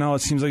 years from now, it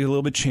seems like a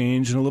little bit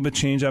change, and a little bit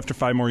change after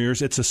 5 more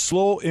years. It's a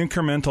slow,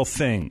 incremental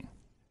thing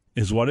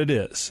is what it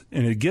is.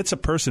 And it gets a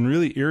person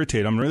really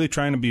irritated. I'm really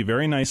trying to be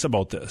very nice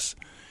about this.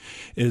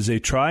 Is they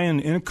try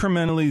and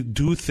incrementally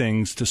do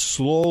things to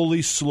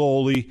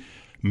slowly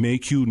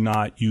make you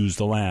not use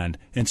the land.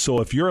 And so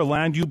if you're a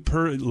land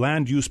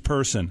use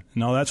person,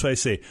 now that's why I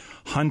say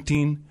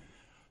hunting,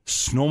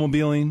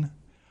 snowmobiling,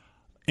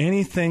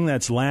 anything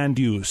that's land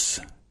use,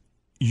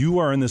 you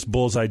are in this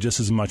bullseye just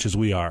as much as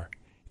we are.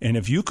 And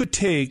if you could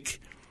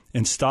take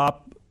and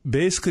stop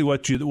basically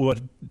what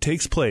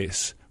takes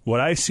place, what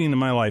I've seen in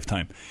my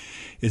lifetime,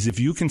 is if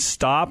you can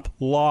stop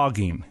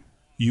logging,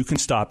 you can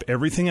stop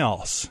everything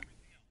else.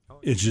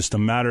 It's just a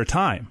matter of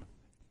time.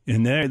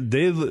 And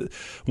they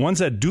ones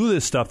that do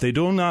this stuff, they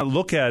do not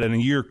look at it in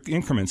year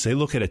increments. They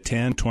look at it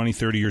 10, 20,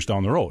 30 years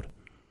down the road.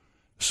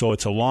 So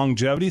it's a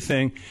longevity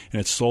thing, and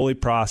it slowly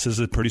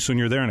processes. Pretty soon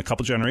you're there in a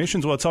couple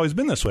generations. Well, it's always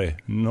been this way.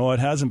 No, it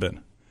hasn't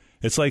been.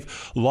 It's like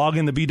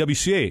logging the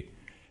BWCA.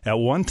 At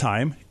one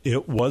time,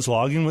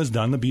 logging was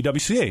done the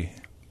BWCA.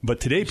 But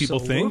today people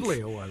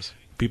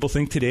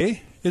think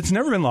today it's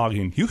never been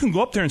logging. You can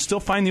go up there and still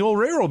find the old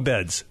railroad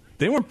beds.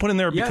 They weren't put in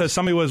there because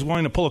somebody was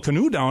wanting to pull a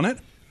canoe down it.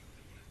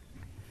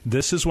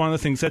 This is one of the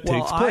things that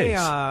takes place.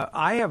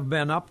 I have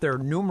been up there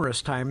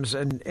numerous times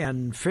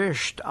and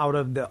fished out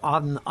of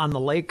on the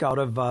lake, out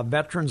of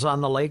Veterans on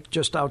the Lake,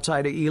 just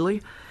outside of Ely.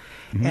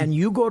 Mm-hmm. And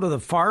you go to the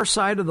far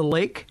side of the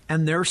lake,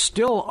 and there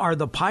still are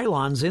the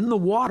pylons in the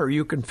water.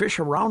 You can fish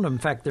around them. In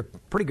fact, they're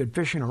pretty good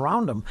fishing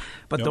around them.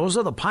 But those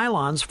are the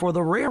pylons for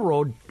the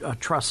railroad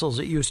trestles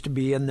that used to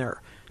be in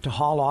there to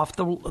haul off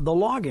the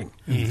logging.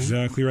 Mm-hmm.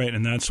 Exactly right.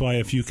 And that's why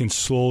if you can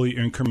slowly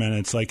increment it,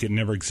 it's like it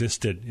never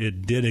existed.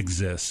 It did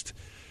exist.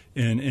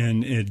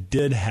 And it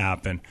did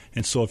happen.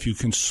 And so if you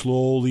can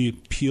slowly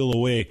peel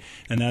away,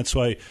 and that's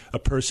why a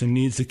person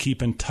needs to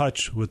keep in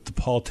touch with the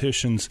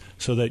politicians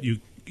so that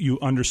you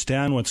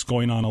understand what's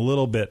going on a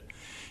little bit,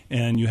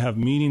 and you have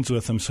meetings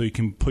with them so you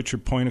can put your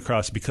point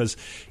across. Because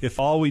if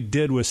all we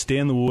did was stay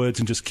in the woods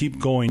and just keep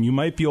going, you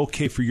might be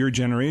okay for your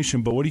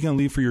generation, but what are you going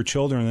to leave for your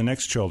children and the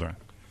next children?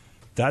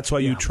 That's why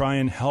you try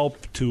and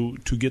help to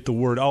get the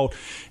word out.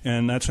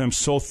 And that's why I'm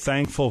so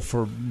thankful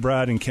for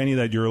Brad and Kenny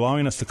that you're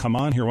allowing us to come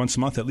on here once a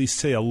month, at least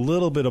say a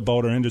little bit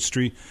about our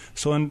industry.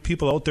 So when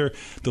people out there,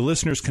 the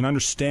listeners, can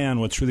understand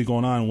what's really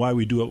going on and why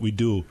we do what we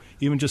do.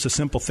 Even just a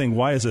simple thing,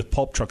 why is a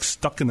pulp truck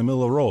stuck in the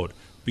middle of the road?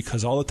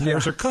 Because all the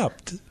tires are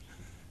cupped.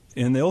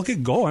 And they'll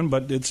get going,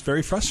 but it's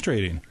very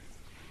frustrating.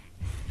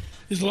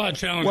 There's a lot of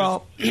challenges.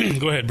 Well,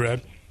 go ahead,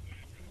 Brad.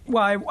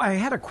 Well, I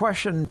had a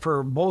question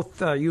for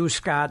both you,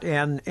 Scott,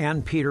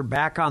 and Peter,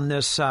 back on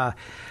this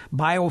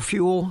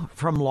biofuel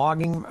from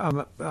logging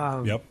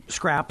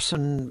scraps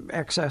and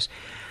excess.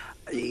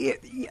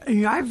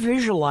 I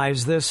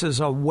visualize this as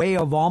a way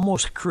of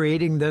almost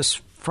creating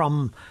this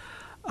from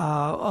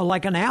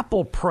like an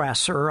apple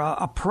press or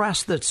a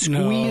press that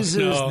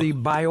squeezes the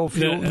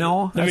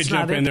biofuel. Let me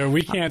jump in there.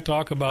 We can't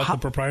talk about the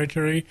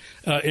proprietary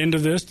end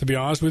of this, to be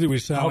honest with you. We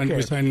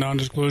sign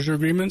non-disclosure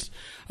agreements,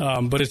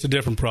 but it's a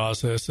different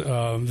process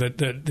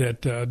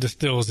that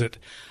distills it.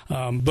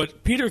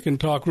 But Peter can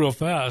talk real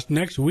fast.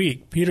 Next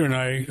week, Peter and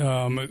I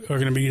are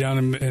going to be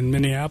down in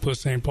Minneapolis,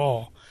 St.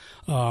 Paul,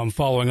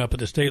 following up at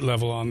the state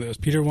level on this.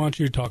 Peter, why don't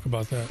you talk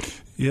about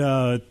that?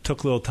 Yeah, it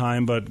took a little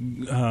time, but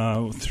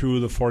through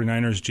the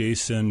 49ers,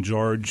 Jason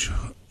George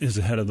is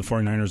the head of the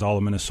 49ers, all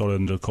of Minnesota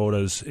and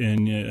Dakotas,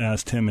 and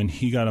asked him, and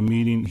he got a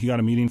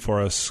meeting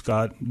for us,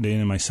 Scott, Dane,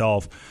 and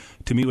myself,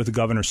 to meet with the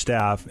governor's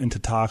staff and to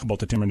talk about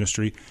the timber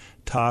industry,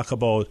 talk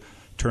about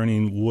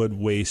turning wood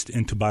waste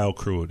into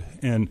biocrude.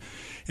 And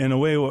in a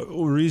way, the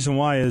reason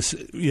why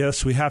is,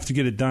 yes, we have to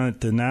get it done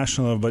at the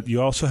national level, but you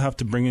also have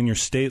to bring in your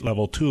state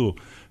level, too,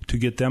 to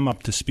get them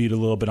up to speed a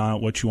little bit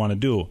on what you want to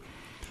do.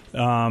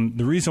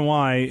 The reason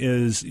why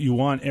is you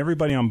want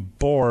everybody on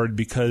board,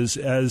 because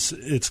as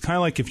it's kind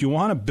of like if you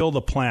want to build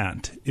a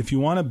plant, if you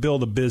want to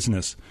build a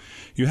business,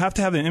 you have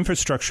to have the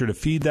infrastructure to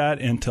feed that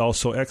and to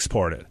also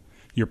export it,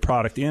 your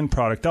product in,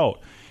 product out.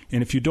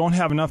 And if you don't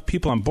have enough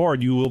people on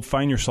board, you will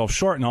find yourself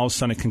short, and all of a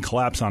sudden it can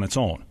collapse on its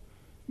own.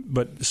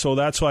 But so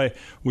that's why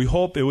we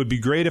hope it would be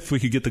great if we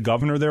could get the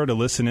governor there to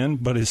listen in,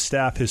 but his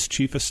staff, his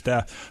chief of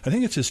staff, I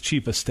think it's his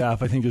chief of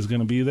staff, I think is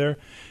going to be there,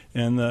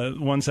 and the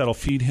ones that'll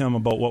feed him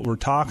about what we're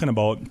talking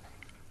about.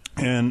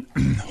 And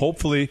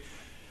hopefully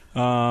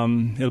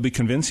it'll be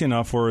convincing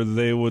enough where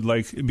they would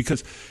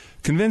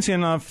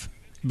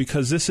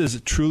because this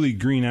is truly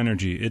green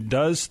energy. It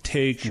does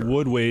take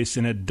wood waste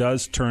and it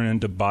does turn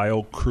into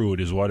biocrude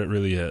is what it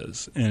really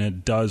is, and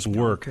it does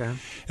work. Okay.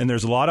 And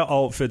there's a lot of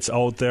outfits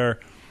out there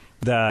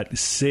that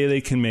say they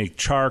can make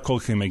charcoal,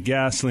 can make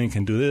gasoline,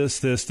 can do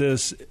this,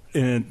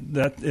 and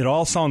it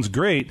all sounds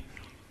great.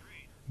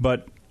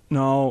 But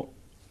now,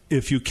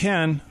 if you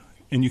can,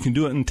 and you can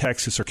do it in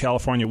Texas or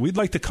California, we'd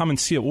like to come and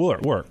see it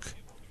work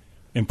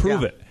and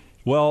prove it.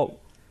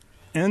 Well,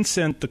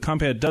 Encent, the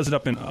company that does it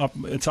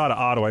it's out of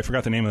Ottawa. I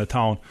forgot the name of the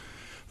town.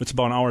 It's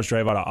about an hour's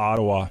drive out of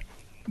Ottawa.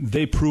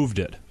 They proved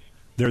it.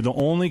 They're the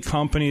only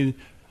company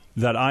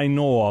that I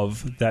know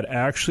of that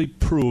actually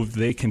proved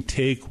they can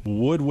take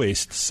wood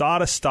waste,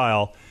 sawdust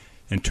style,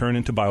 and turn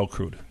into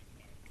biocrude.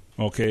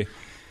 Okay?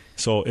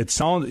 So it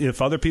sounds,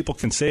 if other people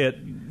can say it,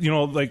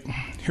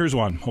 here's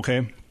one,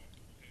 okay?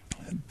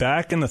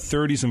 Back in the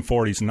 30s and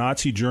 40s,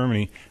 Nazi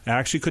Germany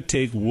actually could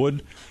take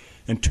wood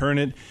and turn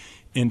it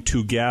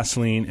into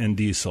gasoline and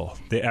diesel.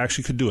 They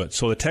actually could do it.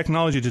 So the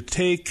technology to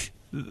take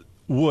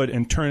wood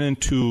and turn it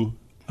into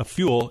a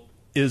fuel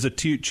is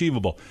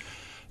achievable.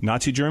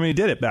 Nazi Germany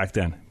did it back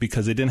then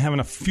because they didn't have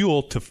enough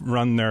fuel to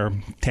run their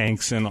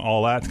tanks and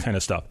all that kind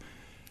of stuff.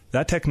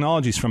 That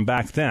technology is from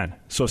back then.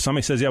 So if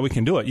somebody says, yeah, we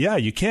can do it, yeah,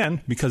 you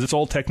can, because it's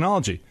old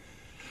technology.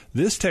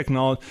 This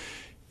technology,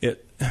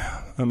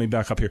 let me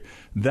back up here.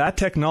 That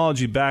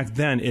technology back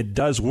then, it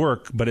does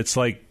work, but it's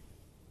like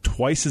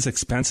twice as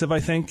expensive, I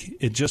think.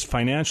 It just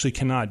financially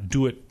cannot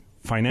do it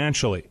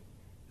financially.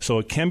 So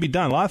it can be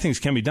done. A lot of things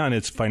can be done.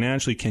 It's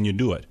financially, can you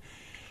do it?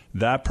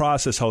 That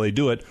process, how they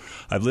do it,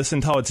 I've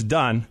listened to how it's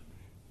done,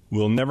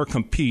 will never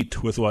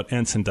compete with what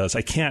Ensign does.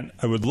 I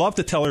would love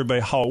to tell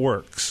everybody how it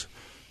works,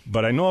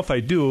 but I know if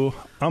I do,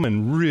 I'm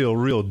in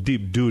real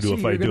deep doo-doo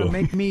if I do.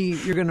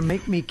 You're going to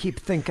make me keep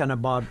thinking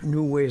about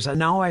new ways. And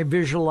now I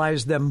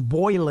visualize them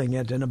boiling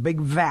it in a big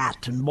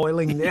vat and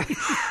boiling it.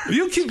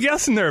 You keep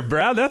guessing there,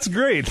 Brad. That's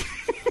great.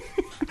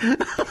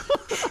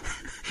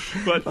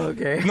 But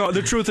okay. No,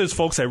 the truth is,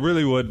 folks, I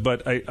really would,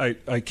 but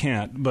I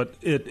can't. But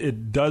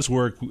it does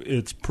work.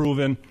 It's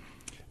proven.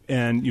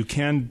 And you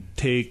can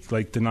take,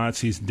 like the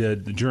Nazis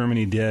did,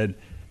 Germany did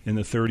in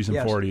the 30s and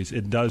 40s.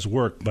 It does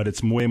work, but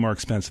it's way more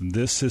expensive.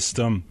 This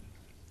system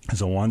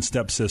is a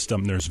one-step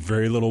system. There's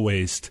very little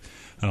waste,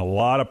 and a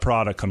lot of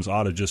product comes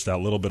out of just that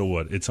little bit of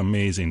wood. It's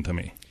amazing to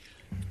me.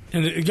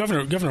 And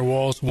Governor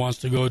Walz wants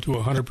to go to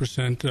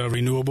 100%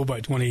 renewable by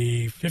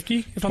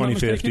 2050, if I'm not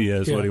mistaken. 2050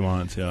 is what he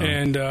wants, yeah.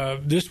 And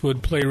this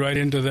would play right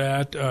into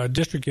that.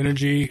 District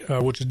Energy,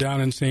 which is down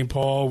in St.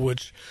 Paul,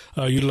 which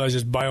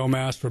utilizes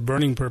biomass for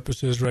burning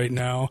purposes right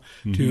now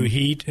to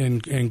heat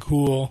and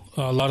cool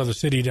a lot of the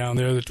city down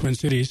there, the Twin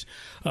Cities,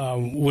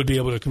 would be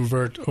able to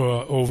convert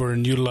over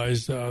and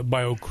utilize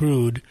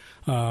bio-crude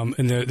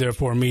and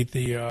therefore meet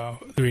the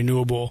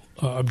renewable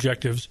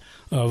objectives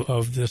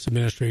of this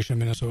administration in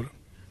Minnesota.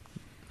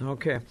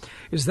 Okay,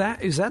 is that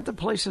the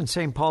place in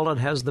St. Paul that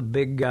has the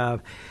big?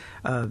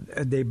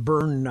 They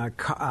burn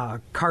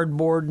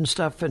cardboard and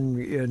stuff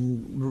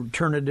and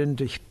turn it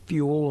into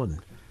fuel, and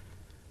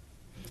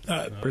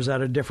or is that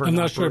a different? I'm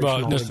not sure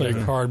about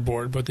necessarily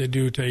cardboard, but they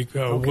do take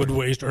wood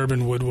waste,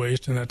 urban wood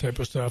waste, and that type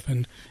of stuff,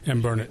 and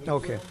burn it.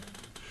 Okay.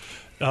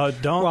 I'll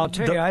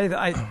tell you,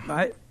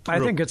 I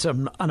think it's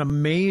an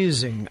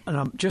amazing,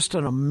 just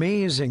an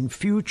amazing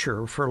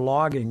future for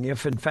logging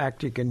if, in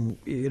fact, you can,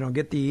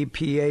 get the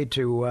EPA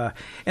to,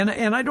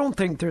 and I don't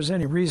think there's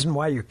any reason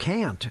why you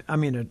can't. I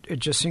mean, it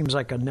just seems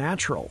like a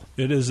natural.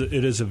 It is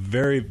a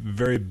very,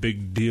 very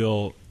big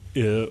deal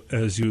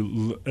as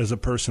a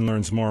person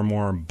learns more and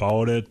more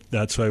about it.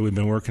 That's why we've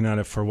been working on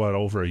it for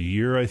over a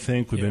year, I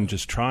think. We've been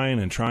just trying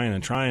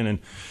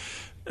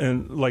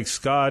and like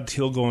Scott,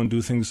 he'll go and do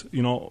things.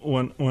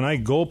 When I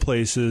go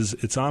places,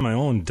 it's on my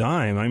own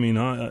dime. I mean,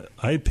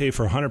 I pay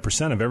for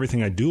 100% of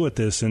everything I do with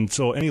this, and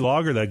so any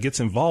logger that gets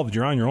involved,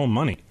 you're on your own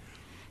money.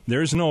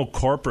 There's no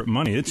corporate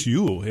money. It's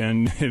you,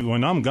 and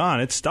when I'm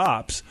gone, it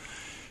stops.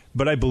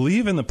 But I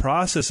believe in the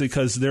process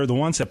because they're the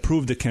ones that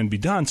proved it can be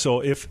done.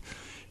 So if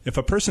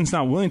a person's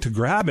not willing to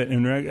grab it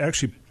and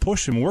actually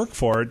push and work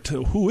for it,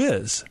 who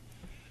is?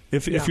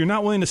 If you're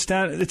not willing to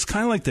stand, it's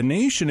kind of like the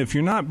nation. If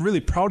you're not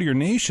really proud of your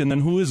nation, then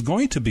who is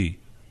going to be?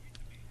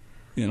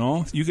 You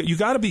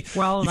got to be.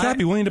 Well, you got to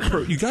be willing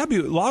to. You got to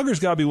be. Loggers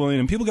got to be willing,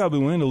 and people got to be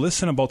willing to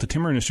listen about the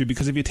timber industry.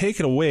 Because if you take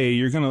it away,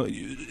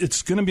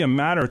 it's gonna be a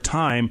matter of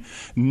time.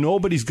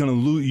 Nobody's gonna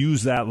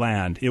use that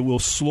land. It will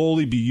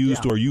slowly be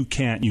used, or you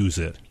can't use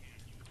it.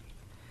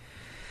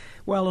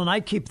 Well, and I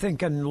keep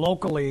thinking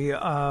locally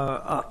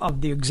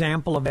of the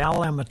example of Al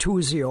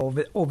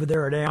Amatuzio over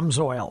there at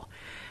Amsoil.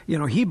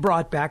 He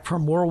brought back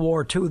from World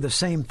War II the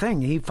same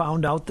thing. He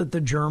found out that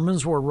the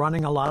Germans were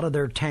running a lot of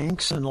their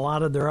tanks and a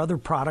lot of their other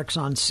products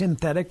on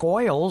synthetic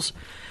oils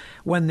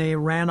when they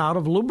ran out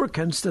of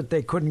lubricants that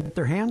they couldn't get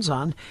their hands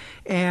on.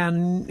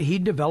 And he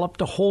developed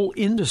a whole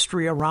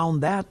industry around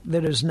that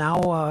is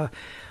now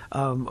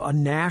a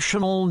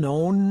national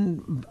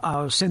known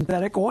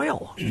synthetic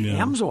oil,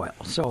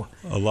 Amsoil. So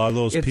a lot of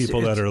those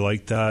people that are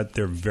like that,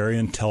 they're very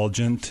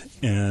intelligent,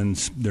 and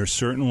there's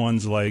certain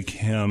ones like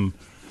him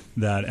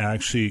that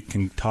actually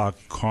can talk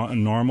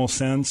normal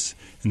sense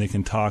and they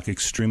can talk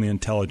extremely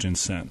intelligent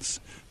sense.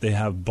 They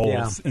have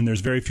both, and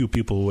there's very few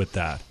people with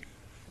that.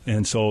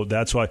 And so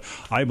that's why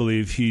I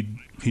believe he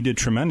did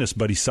tremendous,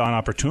 but he saw an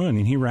opportunity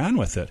and he ran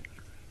with it.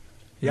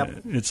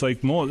 Yep. It's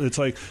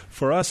like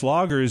for us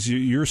loggers,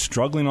 you're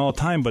struggling all the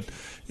time, but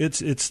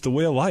it's the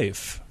way of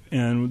life.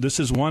 And this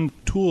is one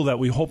tool that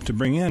we hope to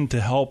bring in to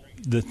help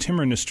the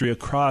timber industry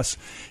across.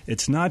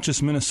 It's not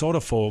just Minnesota,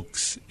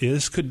 folks. You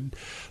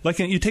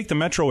take the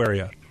metro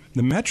area.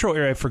 The metro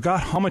area, I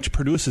forgot how much it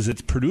produces.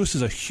 It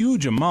produces a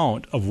huge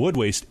amount of wood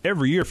waste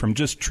every year from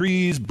just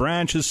trees,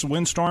 branches,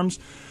 windstorms.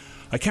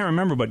 I can't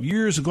remember, but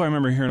years ago I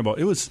remember hearing about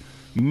it. It was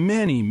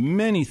many,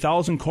 many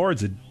thousand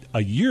cords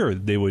a year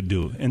they would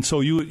do. And so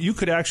you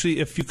could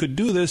actually, if you could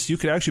do this, you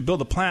could actually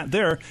build a plant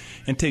there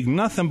and take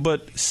nothing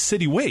but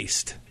city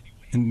waste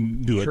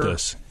and do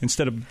this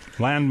instead of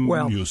land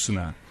use and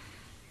that.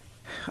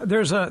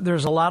 There's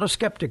a lot of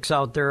skeptics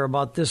out there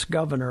about this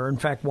governor. In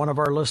fact, one of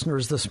our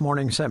listeners this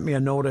morning sent me a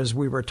note as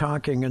we were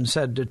talking and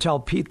said to tell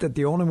Pete that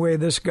the only way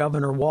this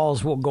Governor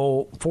Walz will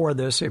go for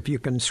this if you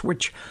can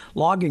switch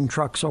logging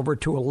trucks over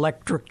to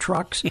electric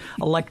trucks,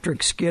 electric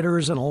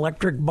skidders, and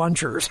electric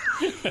bunchers.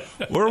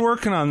 We're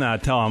working on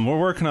that, Tom. We're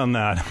working on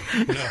that.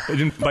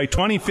 By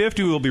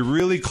 2050, we'll be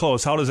really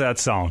close. How does that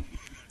sound?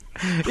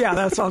 Yeah,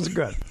 that sounds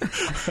good.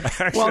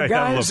 Actually, Well, I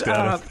guys, have looked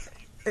at it.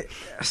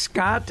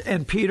 Scott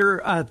and Peter,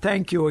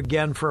 thank you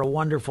again for a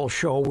wonderful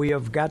show. We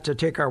have got to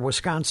take our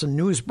Wisconsin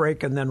news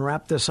break and then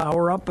wrap this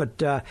hour up,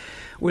 but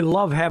we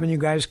love having you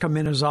guys come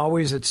in as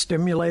always. It's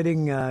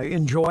stimulating,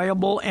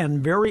 enjoyable, and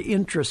very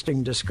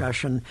interesting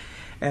discussion.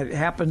 It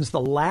happens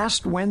the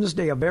last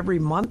Wednesday of every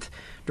month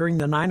during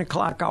the 9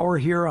 o'clock hour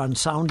here on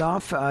Sound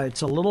Off.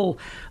 It's a little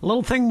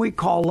thing we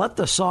call Let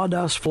the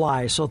Sawdust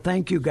Fly. So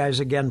thank you guys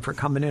again for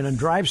coming in, and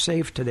drive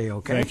safe today,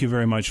 okay? Thank you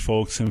very much,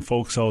 folks. And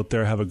folks out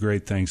there, have a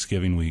great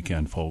Thanksgiving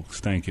weekend, folks.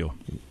 Thank you.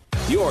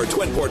 Your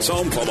Twin Ports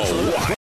home for the